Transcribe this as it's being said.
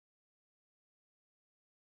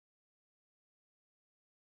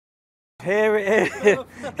Here it is.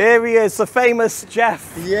 Here he is, the famous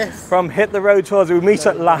Jeff. Yes. From Hit the Road Tours. We meet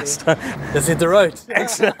at last. Let's hit the road.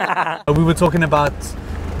 Excellent. We were talking about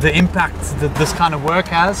the impact that this kind of work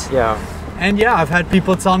has. Yeah. And yeah, I've had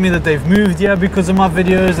people tell me that they've moved here because of my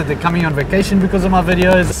videos, that they're coming on vacation because of my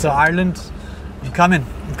videos. So Ireland, I'm coming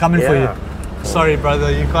for you. Sorry,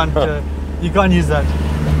 brother, you can't use that.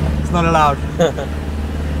 It's not allowed.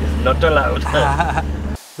 It's not allowed.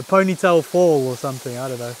 The ponytail fall or something, I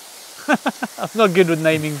don't know. I'm not good with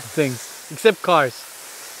naming things, except cars.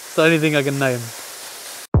 It's the only thing I can name.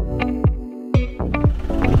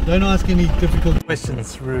 Don't ask any difficult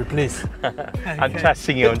questions, Roo, please. I'm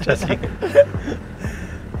testing you, I'm testing you.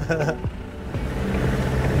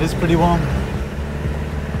 It is pretty warm.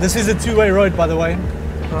 This is a two-way road, by the way.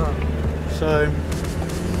 So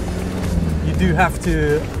you do have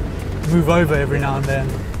to move over every now and then.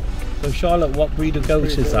 So Charlotte, what breed of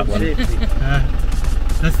goat is that one?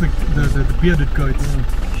 That's the bearded goats.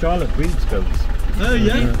 Charlotte breeds goats. Oh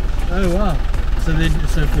yeah? Oh wow. So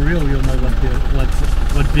for real you'll know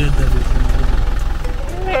what beard that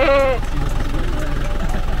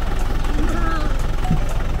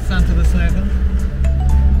is. Santa the Slaver.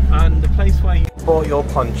 And the place where you bought your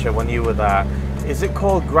Poncha when you were there, is it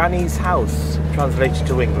called Granny's House, translated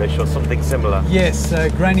to English, or something similar? Yes,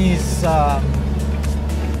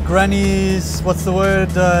 Granny's, what's the word?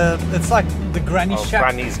 It's like the Granny shack.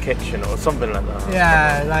 Granny's kitchen or something like that.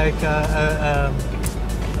 Yeah, like a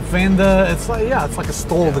vendor. It's like a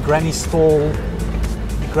stall, the Granny stall,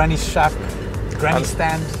 the Granny shack, the Granny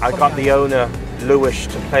stand. I got the owner, Lewis,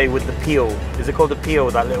 to play with the peel. Is it called the peel,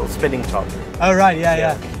 that little spinning top? Oh right,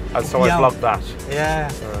 yeah. And so I vlogged that. Yeah.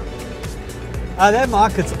 That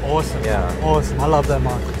market's awesome. Yeah. Awesome. I love that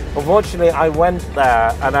market. Unfortunately, I went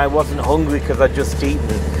there and I wasn't hungry because I'd just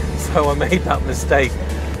eaten. So I made that mistake.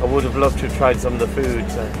 I would have loved to have tried some of the food.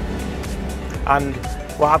 And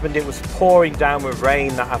what happened, it was pouring down with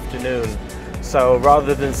rain that afternoon. So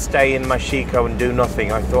rather than stay in my Chico and do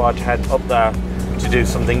nothing, I thought I'd head up there to do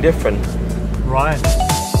something different. Right.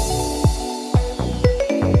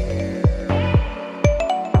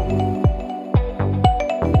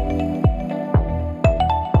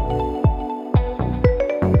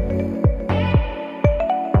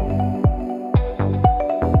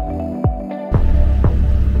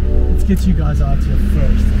 Get you guys out here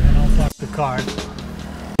first, and then I'll park the car.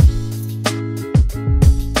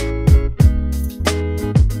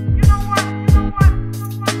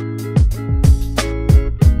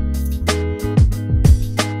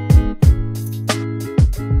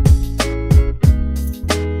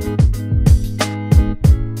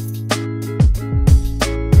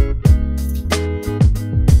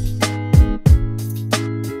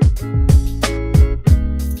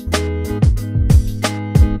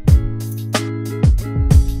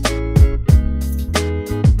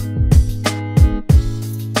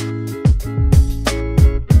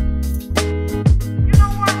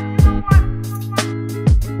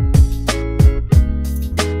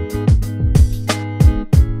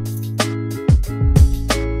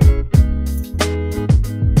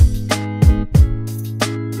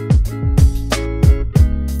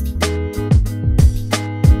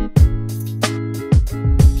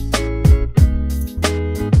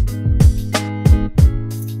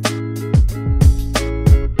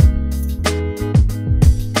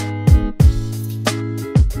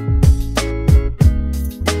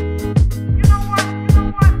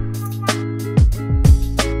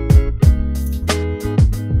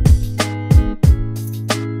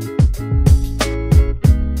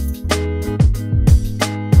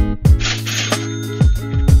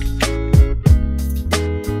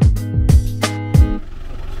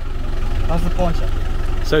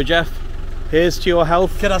 So Jeff, here's to your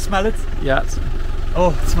health. Can I smell it? Yes.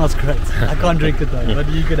 Oh, it smells great. I can't drink it though, but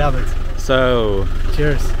you could have it. So,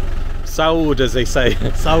 cheers. Saúde, as they say.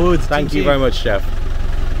 Saúde. Thank you very much, Jeff.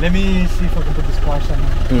 Let me see if I can put the squash on.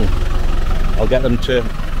 I'll get them to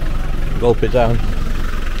gulp it down.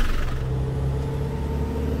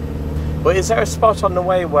 But is there a spot on the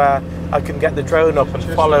way where I can get the drone up and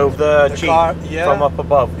follow the Jeep car, from up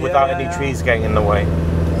above without any trees getting in the way?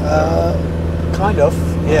 Kind of,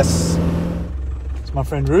 yes. It's my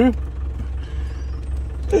friend Roo.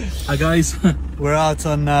 Hi guys, we're out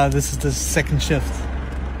on, this is the second shift.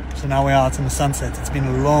 So now we're out in the sunset. It's been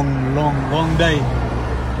a long day.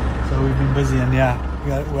 So we've been busy, and yeah,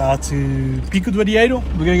 we're out to Pico do Arieiro.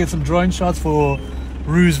 We're gonna get some drone shots for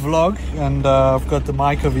Roo's vlog, and I've got the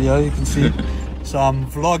mic over here, you can see. So I'm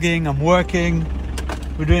vlogging, I'm working,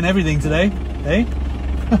 we're doing everything today, eh?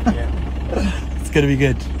 Yeah. It's gonna be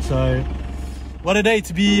good. So What a day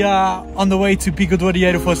to be on the way to Pico do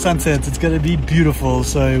Arieiro for sunset. It's going to be beautiful,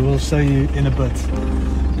 so we'll show you in a bit.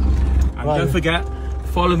 And don't forget,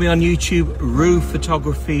 follow me on YouTube, Rue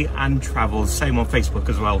Photography and Travels. Same on Facebook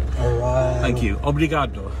as well. Alright. Thank you.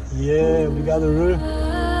 Obrigado. Yeah, obrigado, Rue.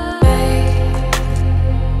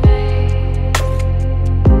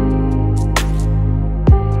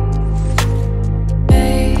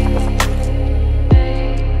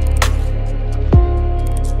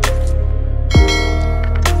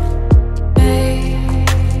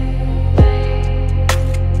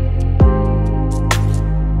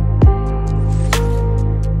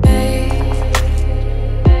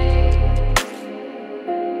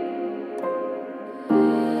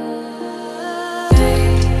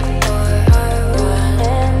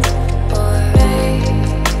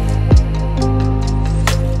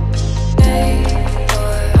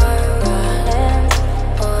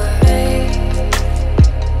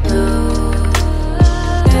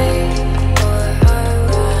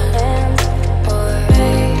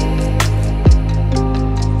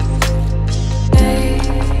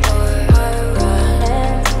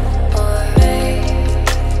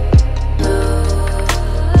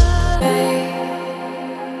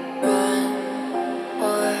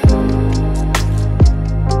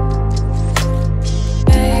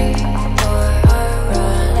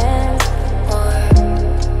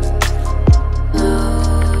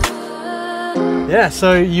 Yeah,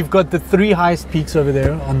 so you've got the 3 highest peaks over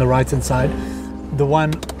there on the right hand side. The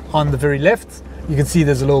one on the very left, you can see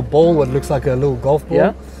there's a little ball, what looks like a little golf ball.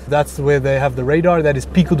 Yeah. That's where they have the radar. That is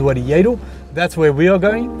Pico do Arieiro. That's where we are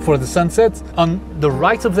going for the sunset. On the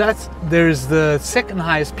right of that, there's the second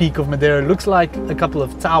highest peak of Madeira. It looks like a couple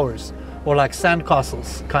of towers or like sand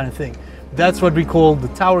castles kind of thing. That's what we call the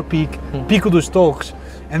tower peak, Pico dos Torres.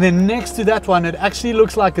 And then next to that one, it actually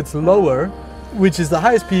looks like it's lower, which is the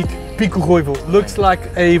highest peak, Pico Graceful. Looks like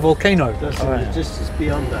a volcano. That's just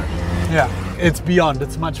beyond that. Yeah, it's beyond.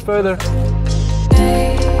 It's much further. The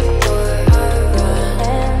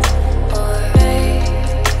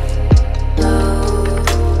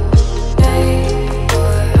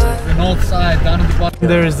north side, down at the bottom,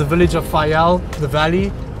 there is the village of Funchal, the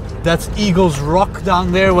valley. That's Eagle's Rock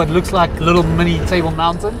down there, what looks like a little mini Table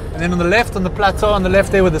Mountain. And then on the left, on the plateau, on the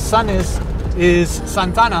left there where the sun is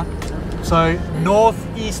Santana. So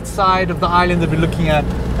northeast side of the island that we're looking at,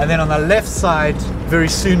 and then on the left side, very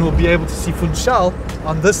soon we'll be able to see Funchal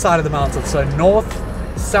on this side of the mountain. So north,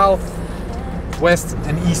 south, west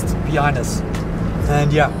and east behind us.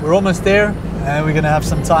 And yeah, we're almost there, and we're gonna have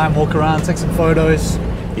some time, walk around, take some photos.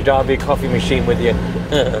 You don't have your coffee machine with you?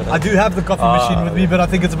 I do have the coffee machine with me, but I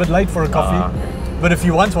think it's a bit late for a coffee. But if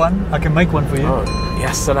you want one, I can make one for you.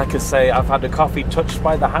 Yes, and I can say I've had a coffee touched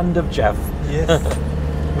by the hand of Jeff. Yes.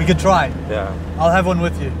 We could try. Yeah. I'll have one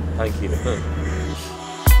with you. Thank you.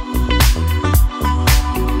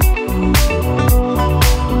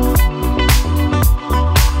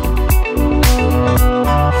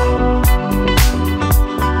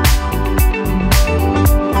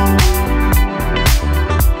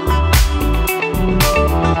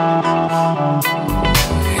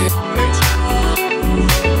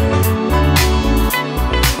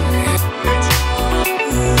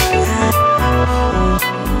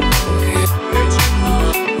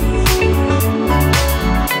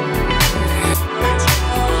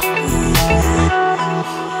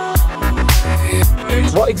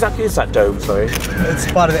 What exactly is that dome, sorry?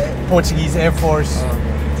 It's part of the Portuguese Air Force,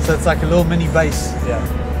 so it's like a little mini base.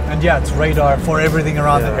 Yeah. And yeah, it's radar for everything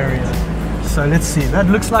around the area. So let's see, that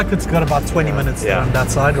looks like it's got about 20 minutes there on that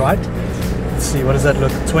side, right? Let's see, what does that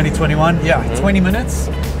look, 2021? Yeah, 20 minutes.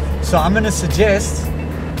 So I'm gonna suggest,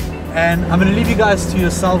 and I'm gonna leave you guys to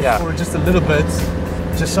yourself for just a little bit,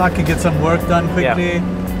 just so I can get some work done quickly,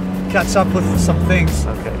 catch up with some things.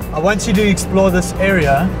 Okay. I want you to explore this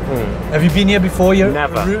area. Have you been here before?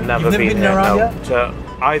 Never been here, no. To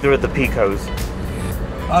either of the Picos.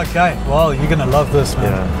 Okay, well, you're gonna love this,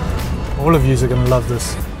 man. Yeah. All of you are gonna love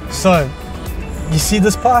this. So, you see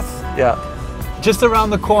this path? Yeah. Just around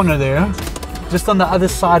the corner there, just on the other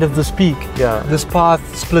side of this peak, this path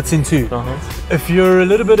splits in two. If you're a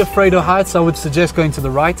little bit afraid of heights, I would suggest going to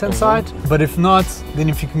the right-hand side. But if not, then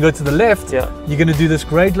if you can go to the left, you're gonna do this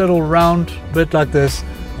great little round bit like this,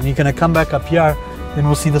 and you're gonna come back up here, then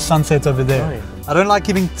we'll see the sunset over there. Right. I don't like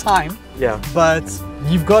giving time, but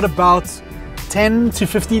you've got about 10 to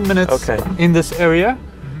 15 minutes in this area.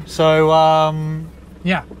 So,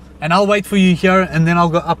 yeah. And I'll wait for you here, and then I'll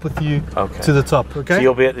go up with you to the top, okay? So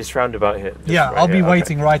you'll be at this roundabout here? Yeah, I'll be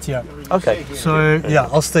waiting right here. Okay. So, yeah,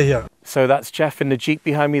 I'll stay here. So that's Jeff in the Jeep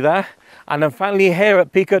behind me there. And I'm finally here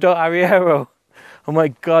at Pico do Arieiro. Oh my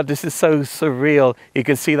God, this is so surreal. You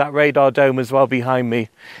can see that radar dome as well behind me.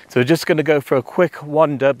 So we're just going to go for a quick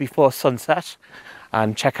wander before sunset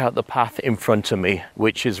and check out the path in front of me,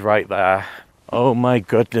 which is right there. Oh my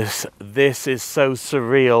goodness, this is so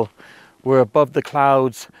surreal. We're above the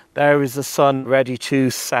clouds. There is the sun ready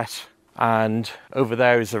to set. And over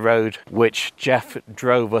there is the road which Jeff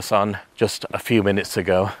drove us on just a few minutes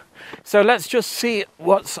ago. So let's just see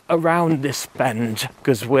what's around this bend,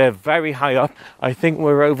 because we're very high up. I think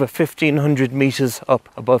we're over 1,500 meters up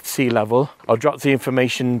above sea level. I'll drop the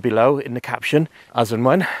information below in the caption as and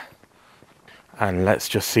when. And let's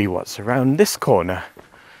just see what's around this corner.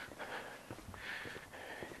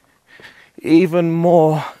 Even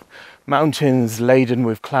more mountains laden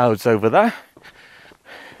with clouds over there.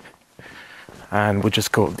 And we'll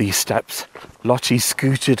just go up these steps. Lottie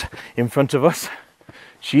scooted in front of us.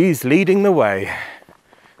 She's leading the way.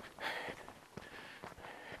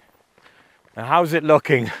 Now, how's it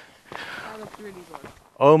looking? That looks really good.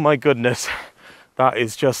 Oh my goodness, that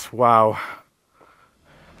is just wow.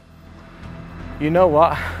 You know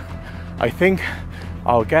what? I think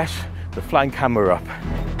I'll get the flying camera up.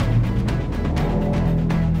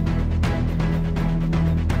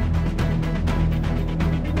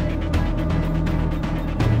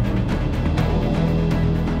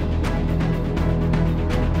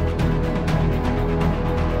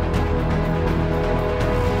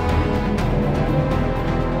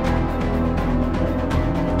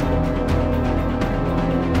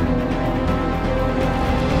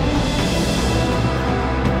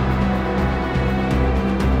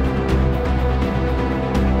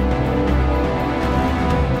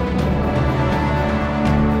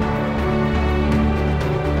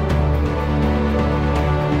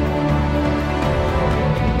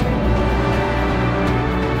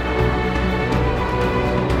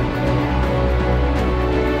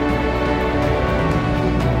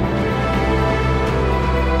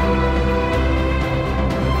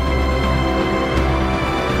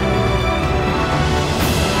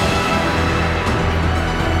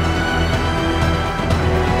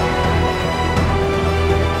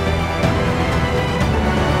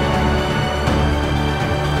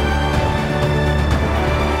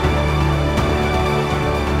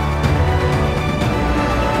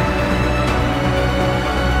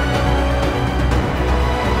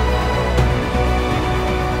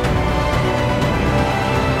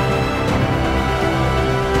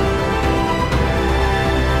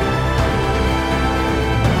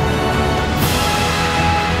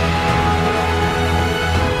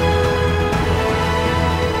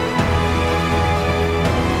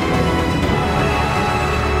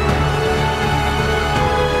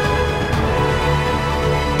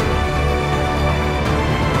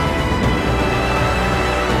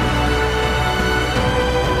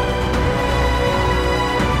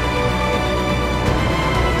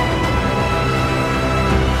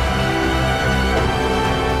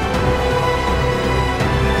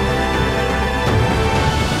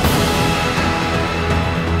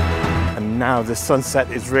 Now the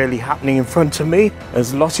sunset is really happening in front of me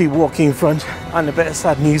as Lottie walking in front, and a bit of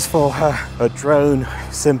sad news for her. Her drone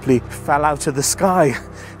simply fell out of the sky.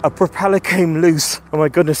 A propeller came loose. Oh my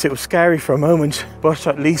goodness, it was scary for a moment, but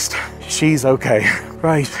at least she's okay.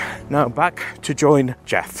 Right, now back to join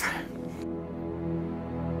Jeff.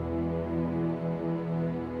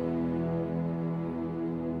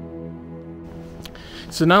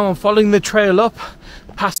 So now I'm following the trail up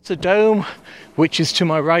past the dome, which is to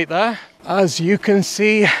my right there. As you can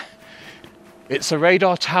see, it's a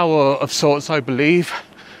radar tower of sorts, I believe,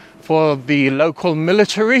 for the local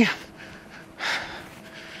military.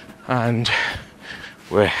 And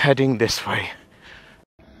we're heading this way.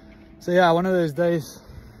 So yeah, one of those days,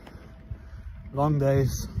 long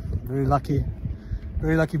days, very lucky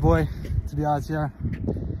boy to be out here.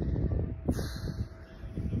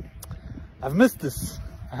 I've missed this,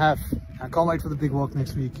 I have. I can't wait for the big walk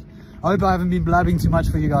next week. I hope I haven't been blabbing too much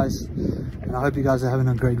for you guys, and I hope you guys are having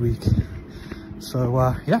a great week.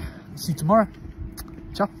 So yeah, see you tomorrow.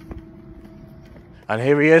 Ciao. And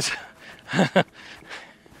here he is.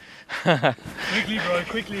 Quickly bro,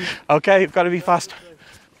 quickly. Okay, you've got to be fast.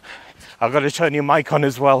 I've got to turn your mic on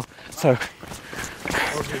as well. So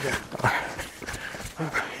Okay, go.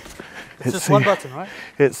 It's just one button, right?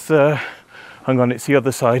 It's hang on, it's the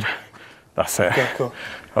other side. That's it. Okay, cool.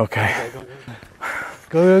 Okay.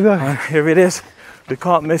 Okay, go. And here it is. We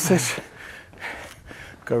can't miss it.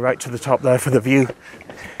 Go right to the top there for the view.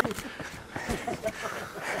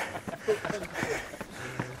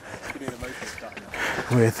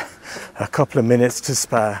 With a couple of minutes to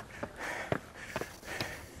spare.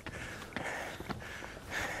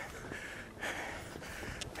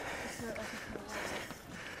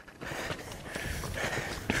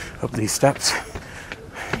 up these steps.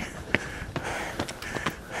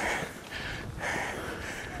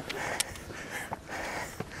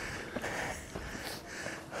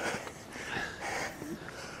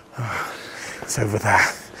 It's over there.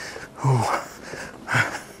 Ooh.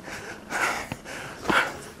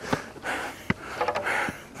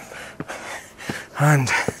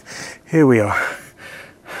 And here we are.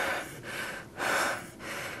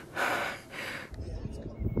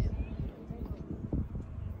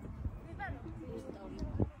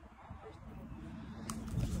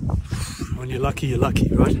 When you're lucky,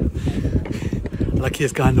 right?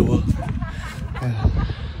 Luckiest guy in the world. Yeah.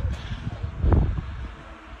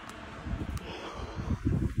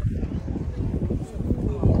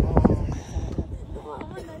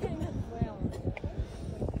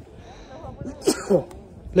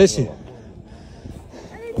 Bless you.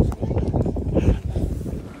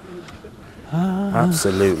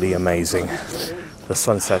 Absolutely amazing. The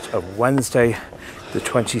sunset of Wednesday, the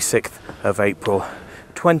 26th of April,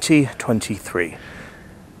 2023.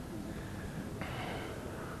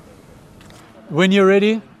 When you're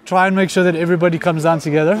ready, try and make sure that everybody comes down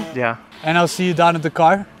together. Yeah. And I'll see you down at the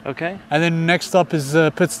car. Okay. And then next stop is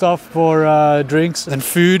pit stop for drinks and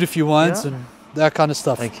food if you want, and that kind of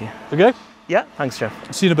stuff. Thank you. Okay? Yeah, thanks, Jeff.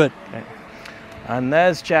 See you in a bit. Okay. And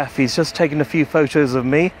there's Jeff. He's just taken a few photos of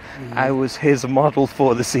me. I was his model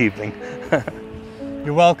for this evening.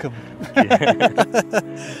 You're welcome.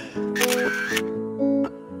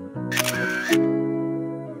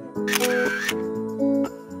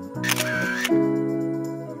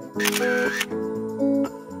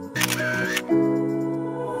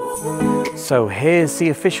 So here's the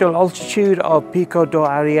official altitude of Pico do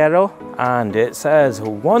Arieiro, and it says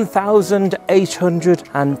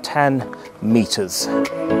 1,810 meters.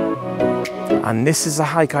 And this is a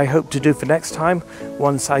hike I hope to do for next time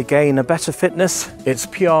once I gain a better fitness. It's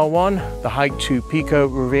PR1, the hike to Pico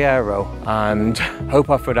Areeiro, and hope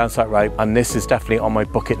I pronounced that right. And this is definitely on my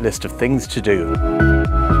bucket list of things to do.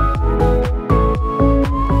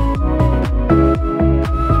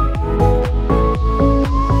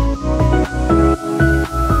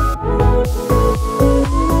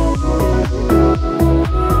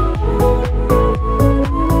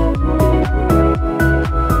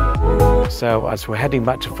 So as we're heading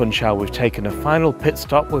back to Funchal, we've taken a final pit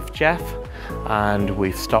stop with Jeff, and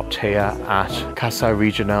we've stopped here at Casa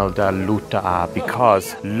Regional da Luta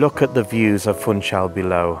because look at the views of Funchal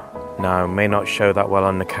below. Now, I may not show that well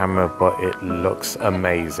on the camera, but it looks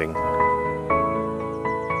amazing.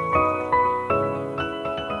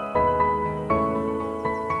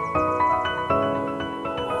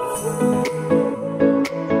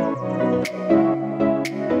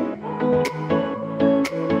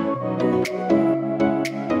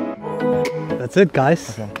 That's it,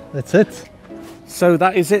 guys. Okay. That's it. So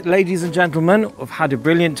that is it, ladies and gentlemen. I've had a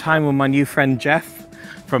brilliant time with my new friend Jeff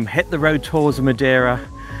from Hit the Road Tours of Madeira,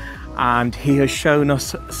 and he has shown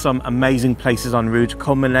us some amazing places en route,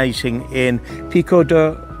 culminating in Pico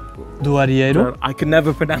do Arieiro. I can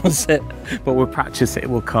never pronounce it, but we'll practice it, it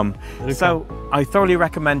will come. So I thoroughly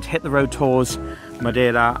recommend Hit the Road Tours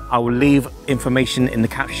Madeira. I will leave information in the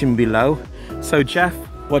caption below. So Jeff,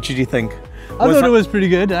 what did you think? I thought it was pretty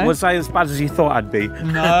good, eh? Was I as bad as you thought I'd be?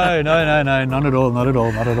 No, not at all, not at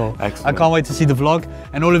all. Excellent. I can't wait to see the vlog.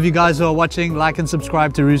 And all of you guys who are watching, like and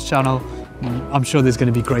subscribe to Ru's channel. I'm sure there's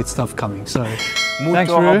going to be great stuff coming. So,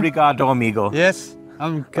 thanks, Ru. Obrigado, amigo. Yes,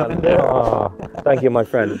 I'm coming. Oh, thank you, my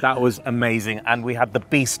friend. That was amazing. And we had the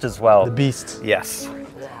beast as well. The beast. Yes.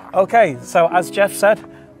 Okay, so as Jeff said,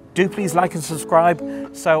 do please like and subscribe.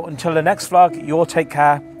 So until the next vlog, you all take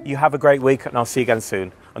care. You have a great week, and I'll see you again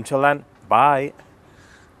soon. Until then, bye.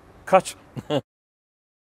 Cut.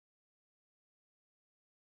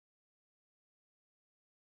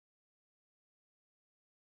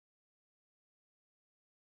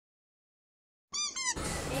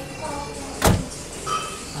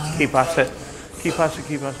 Keep at it. Keep at it,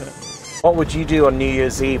 keep at it. What would you do on New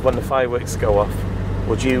Year's Eve when the fireworks go off?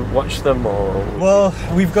 Would you watch them or...? Well,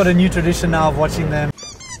 we've got a new tradition now of watching them.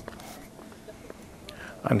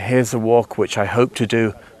 And here's a walk which I hope to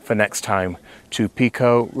do for next time, to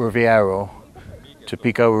Pico Areeiro. To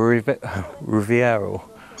Pico Areeiro.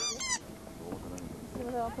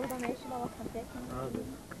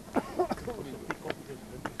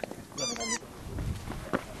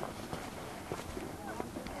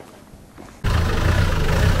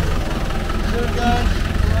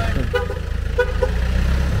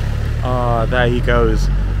 Ah, there he goes.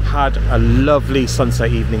 Had a lovely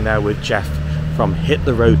sunset evening there with Jeff from Hit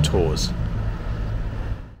the Road Tours.